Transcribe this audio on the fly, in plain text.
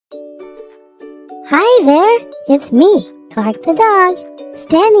Hi there, it's me, Clark the dog,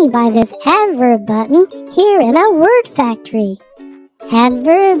 standing by this adverb button here in a word factory.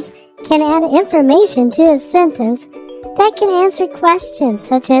 Adverbs can add information to a sentence that can answer questions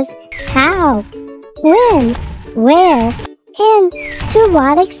such as how, when, where, and to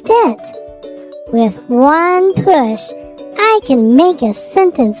what extent. With one push, I can make a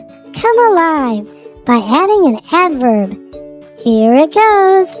sentence come alive by adding an adverb. Here it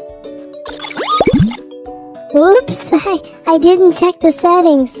goes. Oops, I didn't check the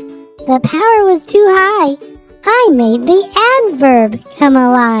settings. The power was too high. I made the adverb come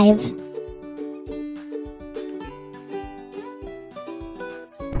alive.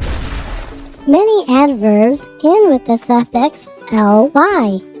 Many adverbs end with the suffix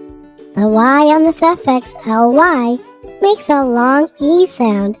ly. The y on the suffix ly makes a long e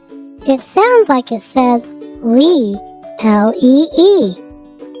sound. It sounds like it says lee, L-E-E.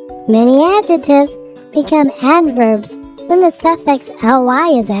 Many adjectives become adverbs when the suffix ly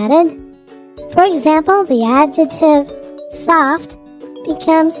is added. For example, the adjective soft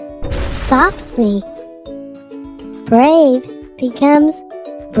becomes softly. Brave becomes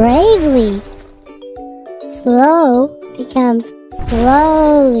bravely. Slow becomes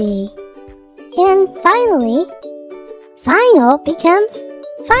slowly. And finally, final becomes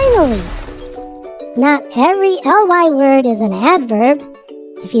finally. Not every ly word is an adverb.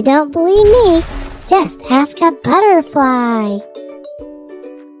 If you don't believe me, just ask a butterfly.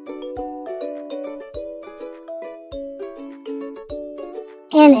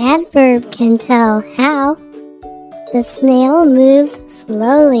 An adverb can tell how. The snail moves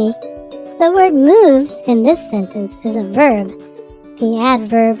slowly. The word moves in this sentence is a verb. The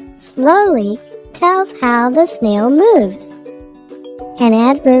adverb slowly tells how the snail moves. An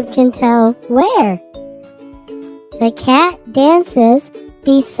adverb can tell where. The cat dances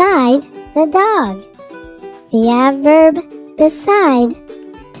beside the dog. The adverb beside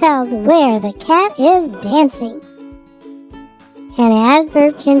tells where the cat is dancing. An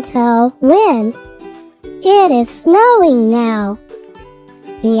adverb can tell when. It is snowing now.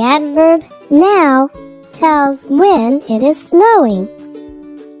 The adverb now tells when it is snowing.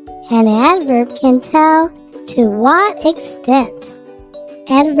 An adverb can tell to what extent.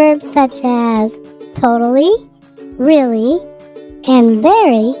 Adverbs such as totally, really, and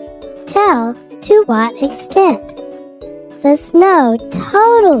very tell to what extent. The snow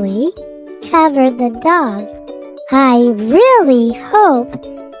totally covered the dog. I really hope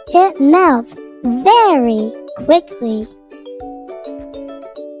it melts very quickly.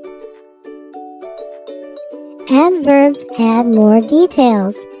 Adverbs add more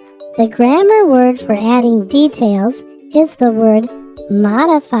details. The grammar word for adding details is the word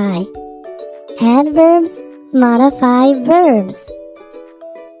modify. Adverbs modify verbs.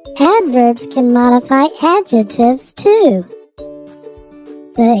 Adverbs can modify adjectives too.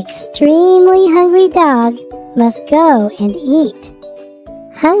 The extremely hungry dog must go and eat.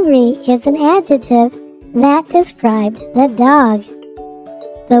 Hungry is an adjective that described the dog.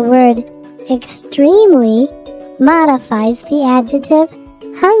 The word extremely modifies the adjective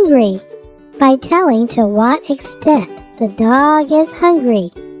hungry by telling to what extent the dog is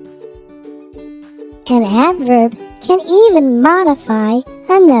hungry. An adverb can even modify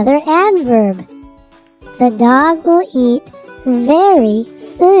another adverb. The dog will eat very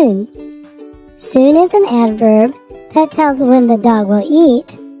soon. Soon is an adverb that tells when the dog will eat.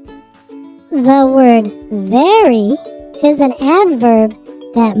 The word very is an adverb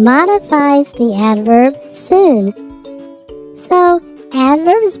that modifies the adverb soon. So,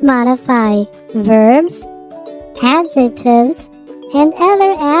 adverbs modify verbs, adjectives, and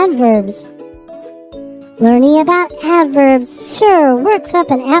other adverbs. Learning about adverbs sure works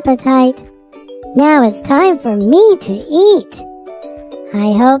up an appetite. Now it's time for me to eat.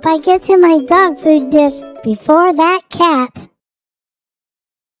 I hope I get to my dog food dish before that cat.